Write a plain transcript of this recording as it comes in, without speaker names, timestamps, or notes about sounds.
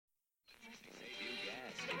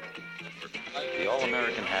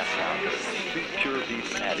all-American half pound of 2 pure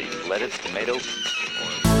beef patties, lettuce, tomato.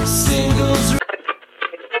 Singles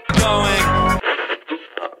going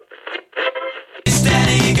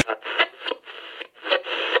steady.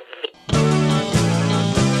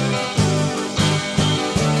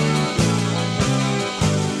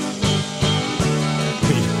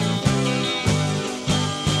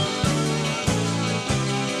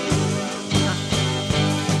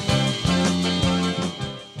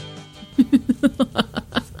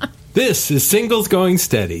 This is Singles Going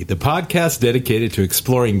Steady, the podcast dedicated to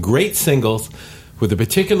exploring great singles with a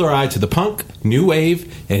particular eye to the punk, new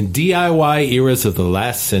wave, and DIY eras of the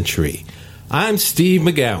last century. I'm Steve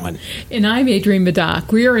McGowan. And I'm Adrienne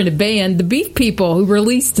Madoc. We are in a band, the Beef People, who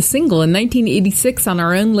released a single in 1986 on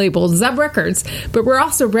our own label, Zub Records. But we're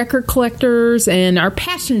also record collectors and are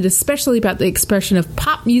passionate especially about the expression of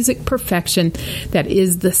pop music perfection that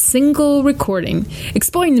is the single recording.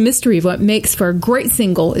 Exploring the mystery of what makes for a great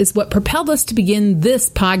single is what propelled us to begin this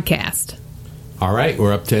podcast. All right,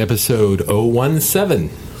 we're up to episode 017.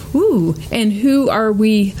 Ooh, and who are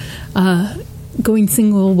we going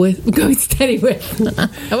steady with?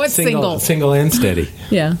 What's single? Single and steady.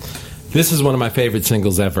 Yeah. This is one of my favorite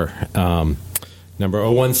singles ever.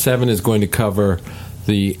 Number 017 is going to cover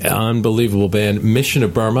the unbelievable band Mission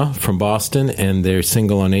of Burma from Boston and their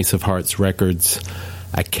single on Ace of Hearts Records,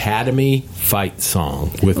 Academy Fight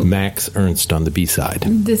Song, with Max Ernst on the B-side.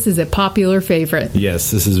 This is a popular favorite. Yes,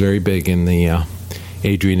 this is very big in the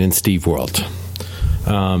Adrienne and Steve world.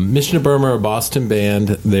 Mission of Burma are a Boston band.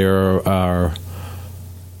 They are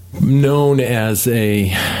known as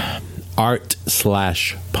a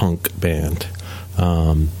art/punk band.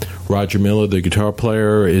 Roger Miller, the guitar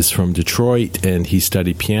player, is from Detroit, and he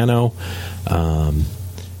studied piano.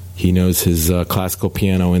 He knows his classical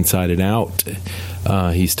piano inside and out.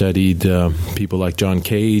 He studied people like John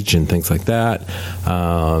Cage and things like that.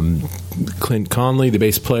 Clint Conley, the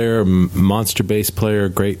bass player, monster bass player,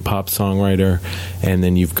 great pop songwriter. And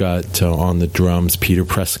then you've got on the drums Peter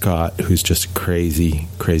Prescott, who's just a crazy,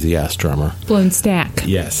 crazy-ass drummer. Blown Stack.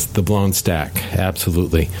 Yes, the Blown Stack,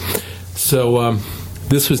 absolutely. So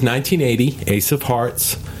this was 1980, Ace of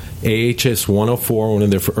Hearts, AHS 104, one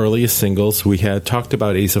of their earliest singles. We had talked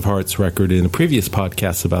about Ace of Hearts record in a previous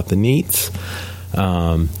podcast about the Neats.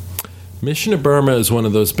 Mission of Burma is one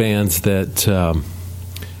of those bands that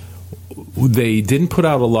they didn't put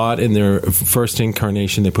out a lot in their first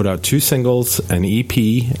incarnation. They put out 2 singles, an EP,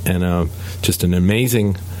 and just an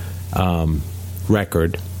amazing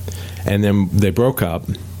record. And then they broke up.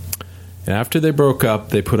 And after they broke up,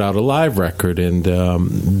 they put out a live record. And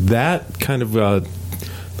that kind of...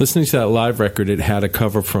 listening to that live record, it had a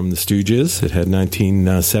cover from the Stooges. It had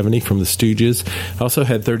 1970 from the Stooges. It also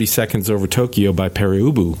had 30 Seconds Over Tokyo by Pere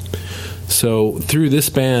Ubu. So through this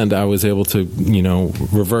band, I was able to,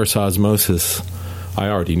 reverse osmosis. I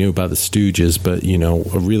already knew about the Stooges, but,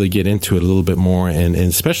 really get into it a little bit more, and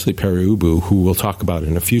especially Pere Ubu, who we'll talk about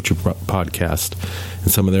in a future podcast.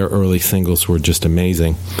 And some of their early singles were just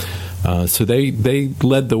amazing. So they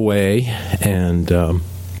led the way, and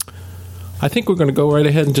I think we're going to go right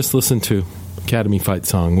ahead and just listen to Academy Fight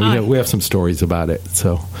Song. We have some stories about it,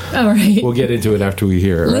 so all right. We'll get into it after we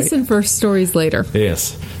hear it, right? Listen for stories later.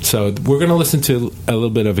 Yes. So we're going to listen to a little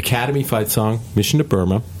bit of Academy Fight Song, Mission to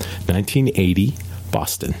Burma, 1980,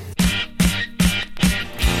 Boston.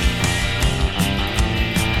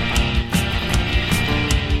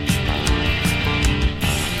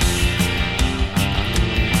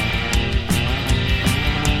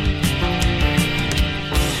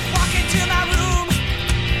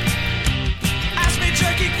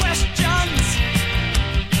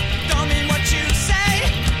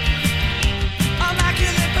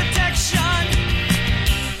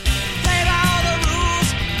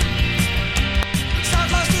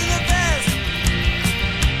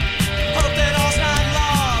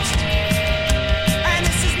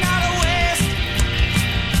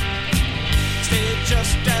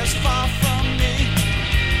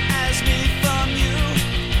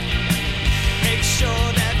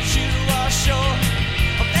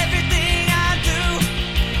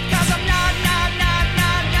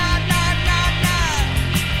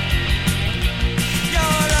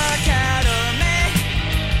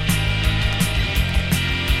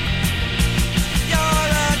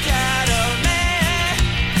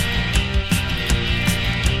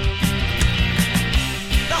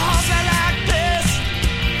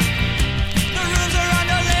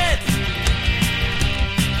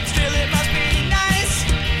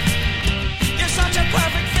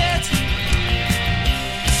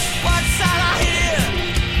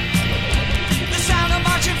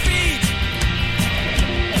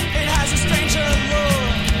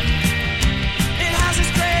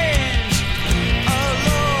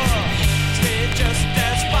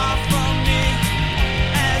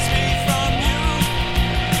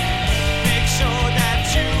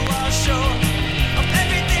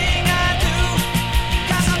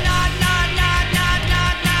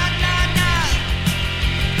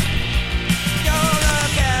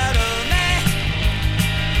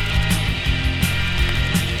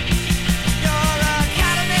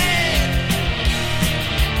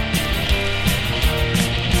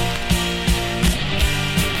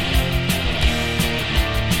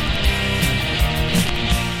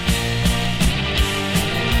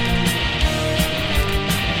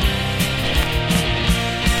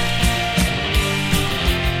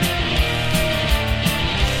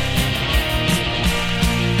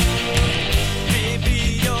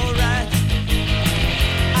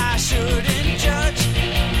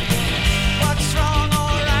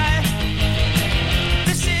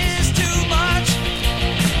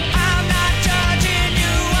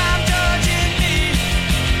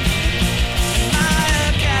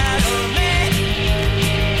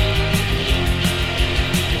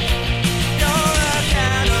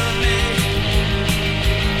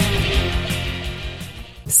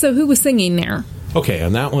 So who was singing there? Okay,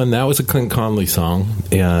 on that one, that was a Clint Conley song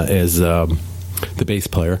as the bass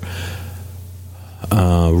player.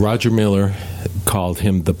 Roger Miller called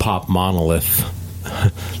him the pop monolith.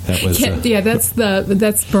 That was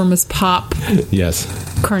that's Burma's pop. Yes,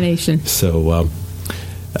 carnation. So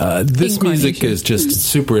this music is just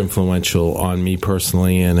super influential on me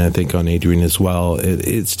personally, and I think on Adrian as well.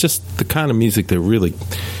 It's just the kind of music that really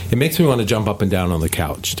it makes me want to jump up and down on the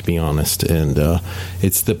couch, to be honest. And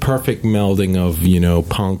it's the perfect melding of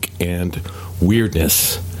punk and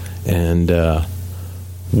weirdness. And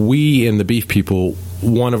we in the Beef People,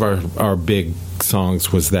 one of our big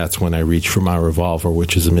songs was "That's When I Reach for My Revolver,"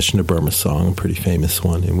 which is a Mission to Burma song, a pretty famous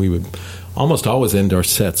one, and we would almost always end our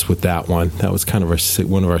sets with that one. That was kind of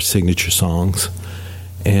one of our signature songs,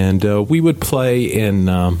 and we would play in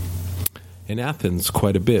Athens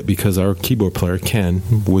quite a bit because our keyboard player Ken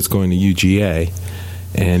was going to UGA.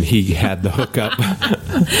 And he had the hookup.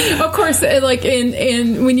 Of course, like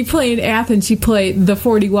in when you play in Athens, you play the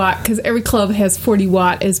 40 watt because every club has 40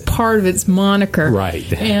 watt as part of its moniker.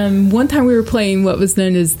 Right. And one time we were playing what was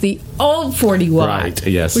known as the old 40 watt. Right,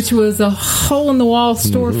 yes. Which was a hole in the wall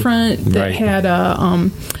storefront that had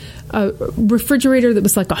a refrigerator that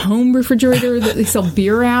was like a home refrigerator that they sell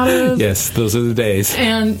beer out of. Yes, those are the days.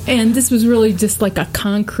 And this was really just like a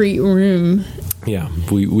concrete room. Yeah,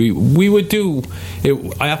 we would do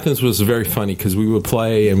it. Athens was very funny because we would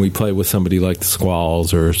play and we'd play with somebody like the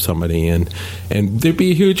Squalls or somebody, and there'd be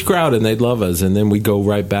a huge crowd and they'd love us, and then we'd go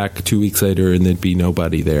right back 2 weeks later and there'd be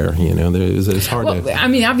nobody there. It's hard to. I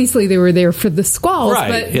mean, obviously they were there for the Squalls,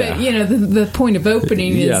 right, but the point of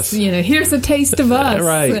opening is here's a taste of us.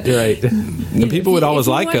 Right. And people would always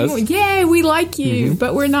like us. Yeah, we like you,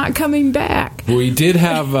 but we're not coming back. We did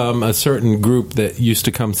have a certain group that used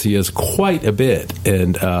to come see us quite a bit.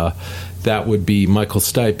 And that would be Michael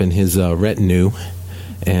Stipe and his retinue.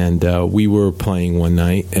 And we were playing one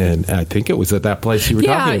night, and I think it was at that place you were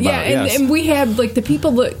talking about. Yeah, and we had like the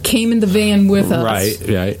people that came in the van with us.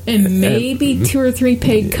 Right. And maybe 2 or 3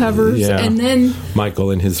 paid covers. Yeah. And then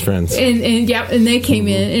Michael and his friends. And they came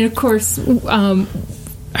in, and of course,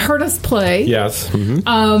 heard us play. Yes.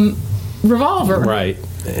 Revolver. Right.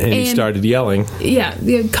 And he started yelling. Yeah,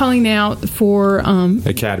 calling out for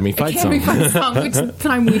Academy Fight Song. Which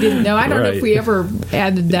time we didn't know. I don't know if we ever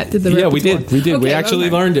added that to the repertoire. We did. Okay, we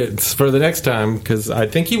actually learned it for the next time because I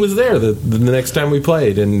think he was there the next time we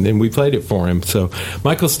played, and we played it for him. So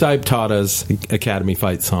Michael Stipe taught us Academy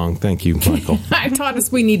Fight Song. Thank you, Michael. I taught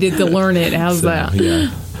us we needed to learn it. How's that?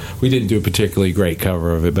 Yeah. We didn't do a particularly great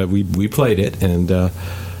cover of it, but we played it, and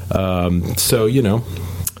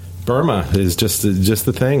Burma is just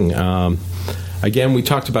the thing. Again, we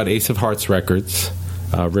talked about Ace of Hearts Records,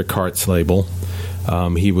 Rick Hart's label.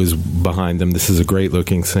 He was behind them. This is a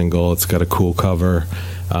great-looking single. It's got a cool cover.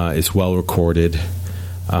 It's well-recorded.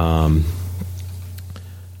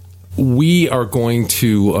 We are going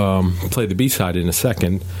to play the B-side in a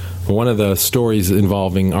second. One of the stories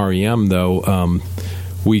involving REM, though,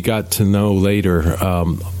 we got to know later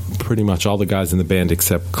pretty much all the guys in the band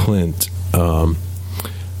except Clint.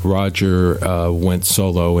 Roger went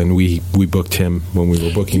solo, and we booked him when we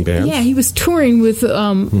were booking bands. Yeah, he was touring with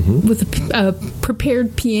a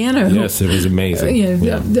prepared piano. Yes, it was amazing.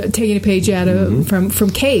 Taking a page out of from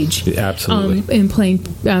Cage. Absolutely. And playing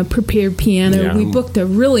prepared piano. Yeah. We booked a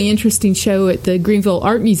really interesting show at the Greenville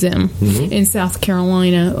Art Museum in South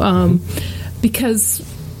Carolina because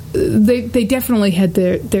they definitely had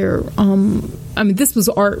their this was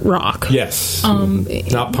art rock. Yes.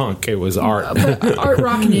 Not punk. It was art. But art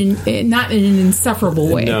rock, not in an insufferable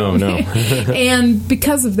way. No. And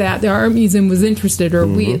because of that, the art museum was interested, or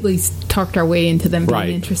we at least talked our way into them being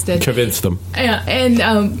interested. Convinced them.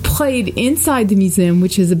 And played inside the museum,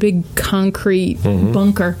 which is a big concrete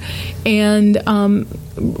bunker. And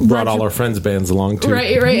brought all our friends' bands along, too.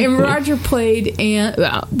 Right. And Roger played, and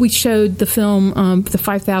we showed the film The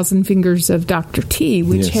 5,000 Fingers of Dr. T,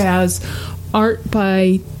 which has art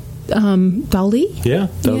by Dali. Yeah,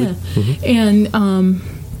 Dali. Yeah. And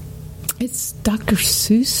it's Dr.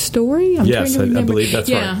 Seuss' story? I'm yes, trying to remember. I believe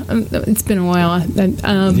that's right. It's been a while.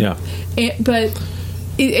 But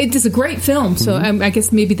it is a great film, so I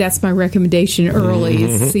guess maybe that's my recommendation early,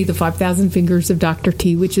 is to see The 5,000 Fingers of Dr.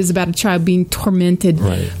 T, which is about a child being tormented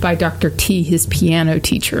by Dr. T, his piano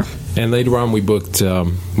teacher. And later on, we booked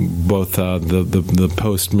both the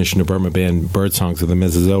post-Mission to Burma band Birdsongs of the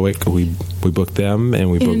Mesozoic. We booked them,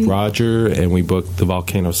 and we booked Roger, and we booked the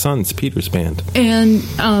Volcano Suns, Peter's band. And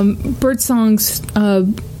Birdsongs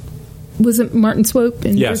wasn't Martin Swope?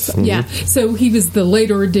 And Yes. Mm-hmm. Yeah. So he was the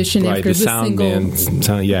later addition Right, after the the sound single.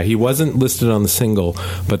 man. Yeah, he wasn't listed on the single,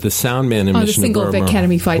 but the sound man in On the Mission single to of the Burma.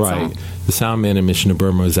 Academy Fight right, song. The sound man in Mission to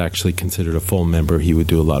Burma was actually considered a full member. He would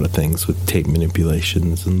do a lot of things with tape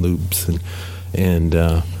manipulations and loops and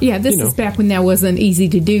Yeah, this is back when that wasn't easy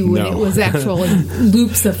to do, when No. it was actual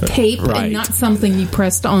loops of tape Right. and not something you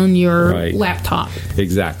pressed on your Right. laptop.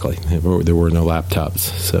 Exactly. There were no laptops,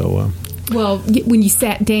 so. Well, when you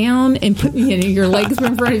sat down and put your legs were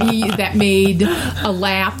in front of you, that made a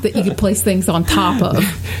lap that you could place things on top of.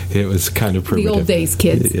 It was kind of primitive. The old days,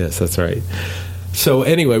 kids. Yes, that's right. So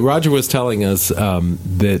anyway, Roger was telling us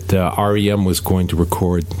that REM was going to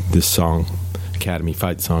record this song, Academy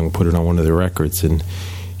Fight song, and put it on one of their records, and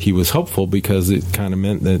he was hopeful because it kind of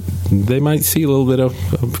meant that they might see a little bit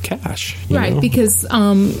of cash. Right, know? because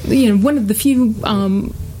one of the few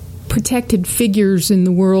protected figures in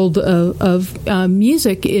the world of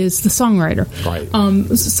music is the songwriter. Right.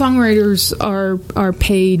 Songwriters are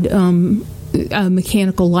paid a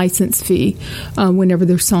mechanical license fee whenever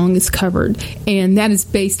their song is covered, and that is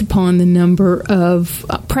based upon the number of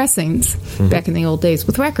pressings back in the old days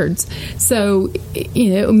with records. So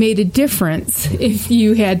it made a difference if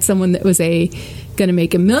you had someone that was going to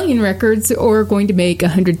make 1 million records or going to make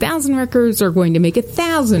 100,000 records or going to make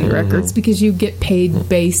 1,000 records, because you get paid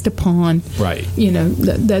based upon Right. the And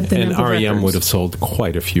number of REM records. would have sold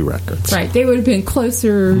quite a few records. Right, they would have been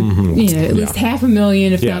closer, at least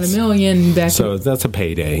 500,000, if not Yes. 1 million. Back So that's a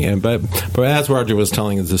payday. But as Roger was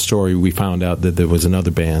telling us the story, we found out that there was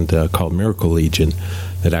another band called Miracle Legion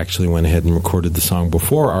that actually went ahead and recorded the song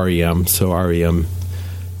before REM. So REM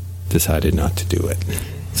decided not to do it.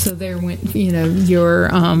 So there went, your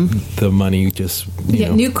The money just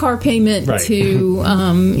new car payment Right. to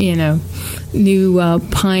new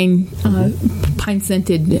pine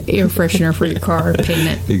scented air freshener for your car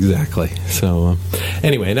payment. Exactly. So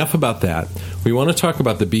anyway, enough about that. We want to talk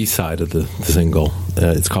about the B side of the single.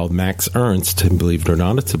 It's called Max Ernst, and believe it or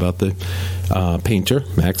not, it's about the painter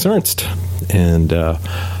Max Ernst. And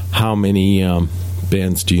how many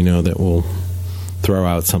bands do you know that will throw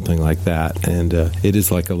out something like that? And it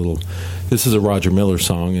is like this is a Roger Miller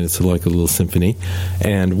song, and it's like a little symphony,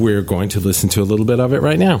 and we're going to listen to a little bit of it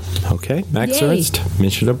right now. Okay, Max Yay. Ernst,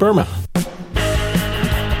 Mission of Burma.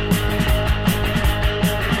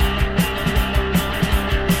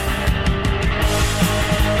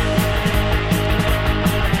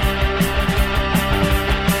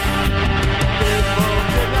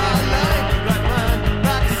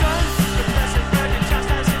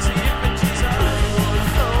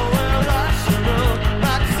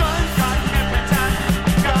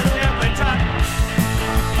 Got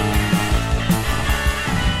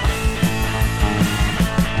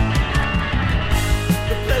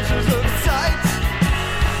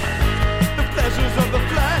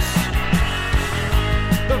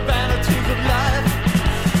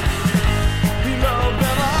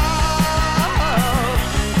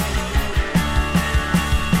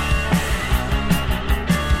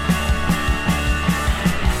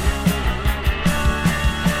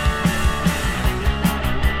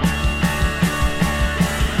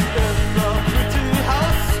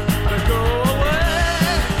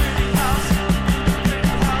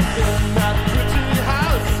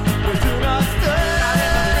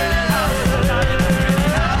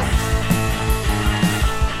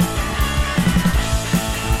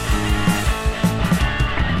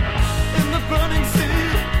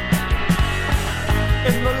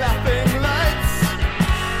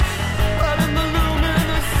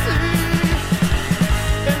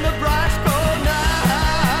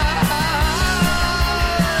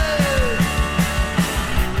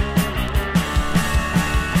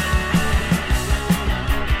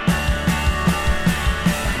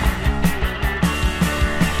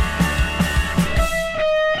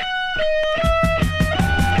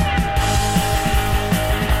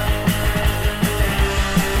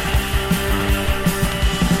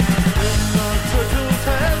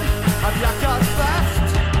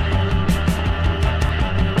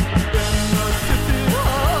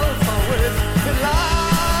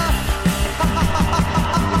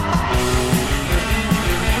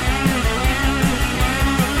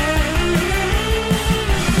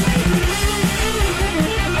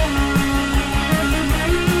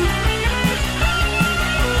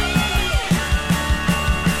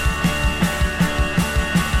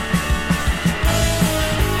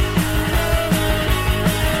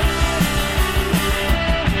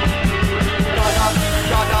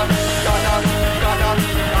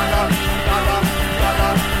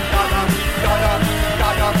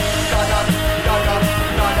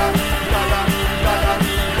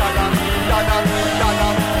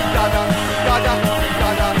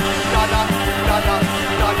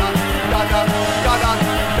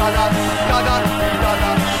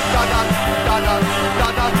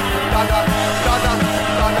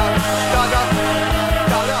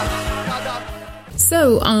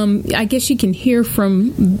So, I guess you can hear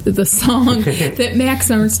from the song that Max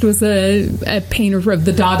Ernst was a painter of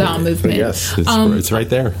the Dada movement. Yes, it's right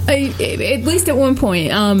there. At least at one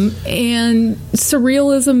point. And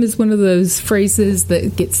surrealism is one of those phrases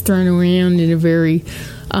that gets thrown around in a very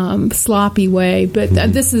sloppy way, but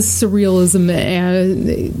this is surrealism,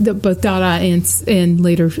 both Dada and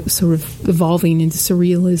later sort of evolving into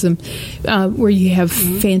surrealism, where you have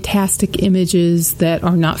fantastic images that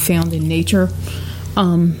are not found in nature.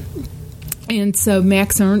 And so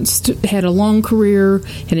Max Ernst had a long career,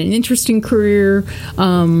 had an interesting career,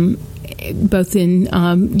 both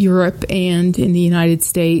in Europe and in the United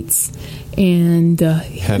States, and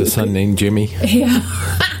had a son named Jimmy. Yeah.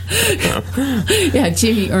 Yeah,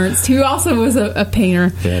 Jimmy Ernst, who also was a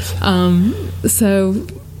painter. Yes. So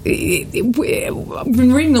I've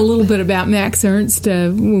been reading a little bit about Max Ernst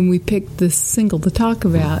when we picked this single to talk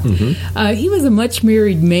about. He was a much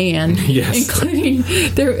married man, yes. Including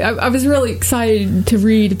I was really excited to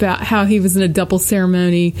read about how he was in a double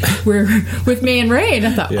ceremony with Man Ray, and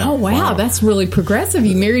I thought, oh wow, that's really progressive.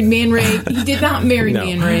 He married Man Ray. He did not marry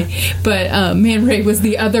Man Ray, but Man Ray was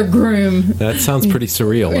the other groom. That sounds pretty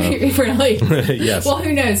surreal. Really? Yes. Well,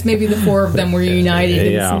 who knows? Maybe the four of them were united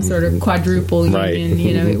in some sort of quadruple union.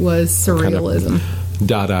 You know. It was surrealism. Kind of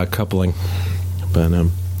Dada coupling. But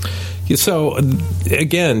so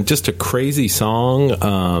again, just a crazy song,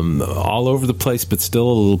 all over the place, but still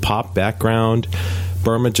a little pop background.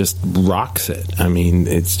 Burma just rocks it. I mean,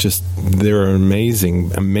 it's just, they're an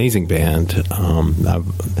amazing band.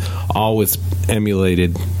 I've always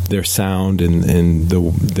emulated their sound and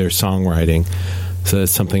their songwriting. So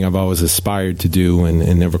that's something I've always aspired to do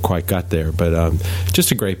and never quite got there. But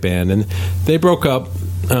just a great band. And they broke up.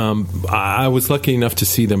 I was lucky enough to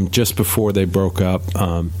see them just before they broke up.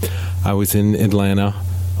 I was in Atlanta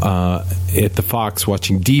at the Fox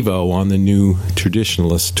watching Devo on the new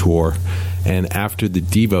Traditionalist tour. And after the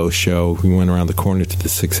Devo show, we went around the corner to the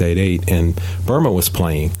 688, and Burma was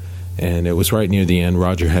playing. And it was right near the end.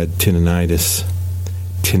 Roger had tinnitus,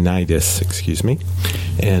 excuse me.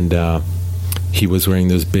 And he was wearing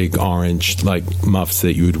those big orange muffs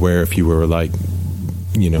that you would wear if you were parking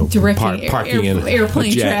in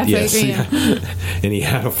airplane a jet. traffic. Yes. Yeah. And he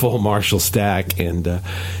had a full Marshall stack, and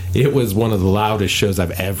it was one of the loudest shows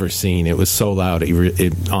I've ever seen. It was so loud,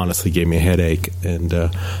 it honestly gave me a headache, and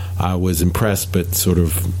I was impressed but sort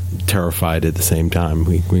of terrified at the same time.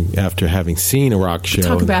 We after having seen a rock show,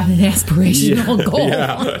 talk about an aspirational goal.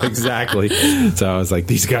 Yeah, exactly. So I was like,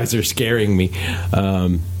 these guys are scaring me.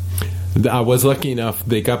 I was lucky enough,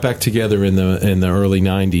 they got back together in the early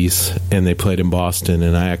 90s, and they played in Boston,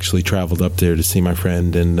 and I actually traveled up there to see my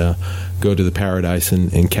friend and go to the Paradise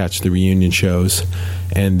and catch the reunion shows,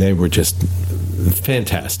 and they were just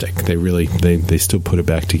fantastic. They really, they still put it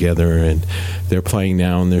back together, and they're playing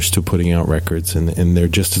now, and they're still putting out records, and they're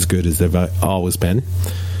just as good as they've always been.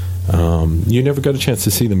 You never got a chance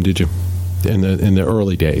to see them, did you? In the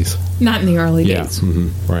early days? Not in the early days.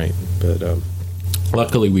 Right, but...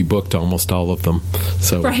 luckily, we booked almost all of them.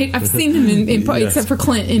 So right, I've seen them in yes. Except for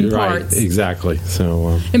Clint in parts. Exactly.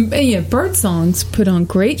 So and Bird Songs put on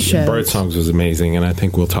great shows. Bird Songs was amazing, and I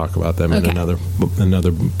think we'll talk about them in another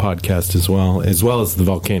podcast as well as the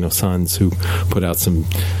Volcano Suns, who put out some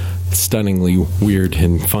stunningly weird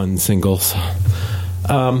and fun singles.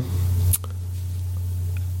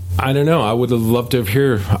 I don't know. I would have loved to have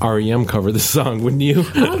heard REM cover this song, wouldn't you?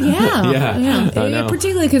 Oh, yeah. Yeah.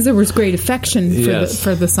 Particularly because there was great affection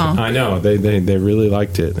for the song. I know. They really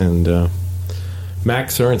liked it. And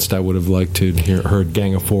Max Ernst, I would have liked to heard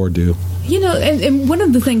Gang of Four do. And one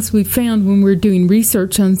of the things we found when we were doing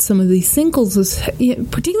research on some of these singles is,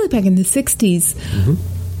 particularly back in the 60s,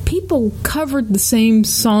 people covered the same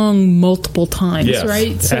song multiple times, yes,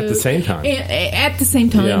 right? So, at the same time. At the same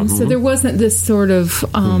time. Yeah, so there wasn't this sort of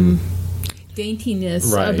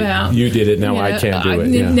daintiness about... You did it, now I can't do it.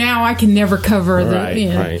 Yeah. Now I can never cover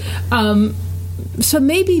Right. So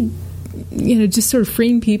maybe... just sort of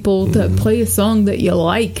freeing people to play a song that you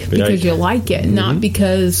like because you like it, not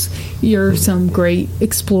because you're some great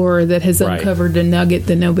explorer that has uncovered a nugget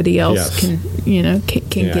that nobody else can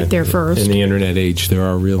get there first. In the internet age, there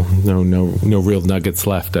are no real nuggets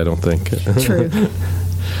left, I don't think. True.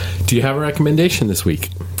 Do you have a recommendation this week?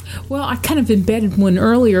 Well, I kind of embedded one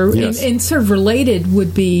earlier, yes. and sort of related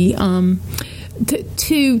would be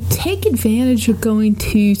to take advantage of going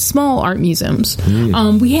to small art museums.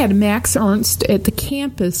 We had Max Ernst at the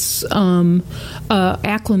campus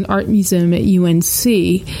Ackland Art Museum at UNC,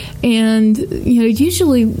 and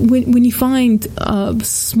usually when you find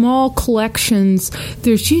small collections,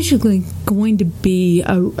 there's usually going to be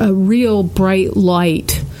a real bright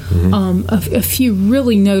light. A few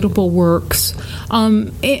really notable works,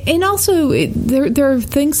 and also there are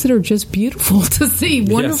things that are just beautiful to see.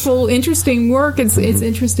 Wonderful, interesting work. It's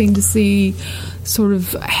interesting to see sort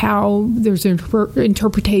of how there's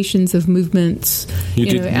interpretations of movements. You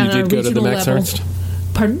did go to the Max Ernst?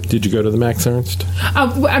 Pardon? Did you go to the Max Ernst?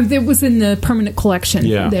 It was in the permanent collection.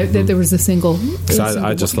 Yeah, there was a single.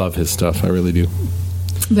 I just love his stuff. I really do.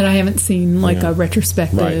 But I haven't seen a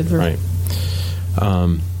retrospective. Right.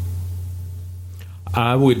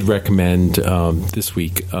 I would recommend this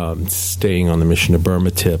week, staying on the Mission to Burma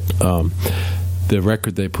tip, the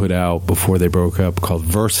record they put out before they broke up called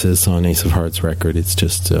Versus on Ace of Hearts record. It's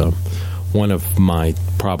just one of my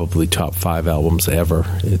probably top 5 albums ever.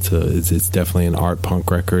 It's definitely an art punk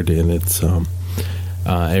record, and it's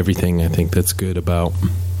everything I think that's good about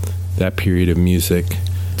that period of music.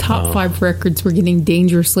 Top 5 records. We're getting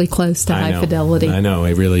dangerously close to High Fidelity. I know,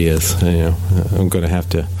 it really is. I'm going to have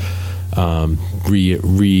to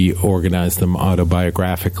reorganize them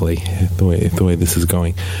autobiographically the way this is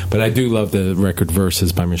going. But I do love the record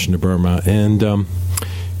Verses by Mission to Burma, and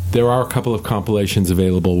there are a couple of compilations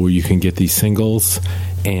available where you can get these singles,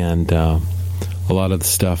 and a lot of the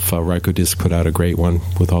stuff. Rykodisc put out a great one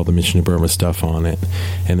with all the Mission to Burma stuff on it,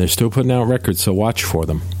 and they're still putting out records, so watch for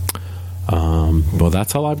them. Well,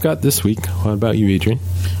 that's all I've got this week. What about you, Adrian?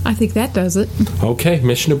 I think that does it. Okay,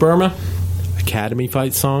 Mission to Burma, Academy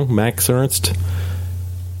fight song, Max Ernst.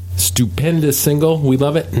 Stupendous single. We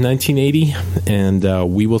love it. 1980. And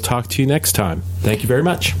we will talk to you next time. Thank you very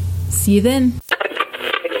much. See you then.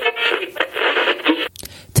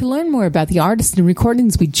 To learn more about the artists and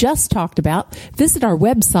recordings we just talked about, visit our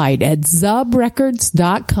website at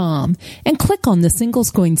zubrecords.com and click on the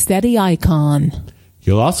Singles Going Steady icon.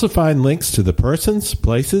 You'll also find links to the persons,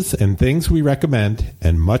 places, and things we recommend,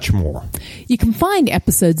 and much more. You can find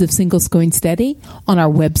episodes of Singles Going Steady on our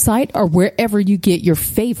website or wherever you get your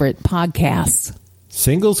favorite podcasts.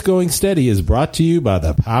 Singles Going Steady is brought to you by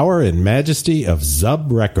the power and majesty of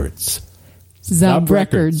Zub Records. Zub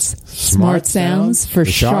Records. Smart sounds for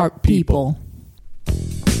sharp people.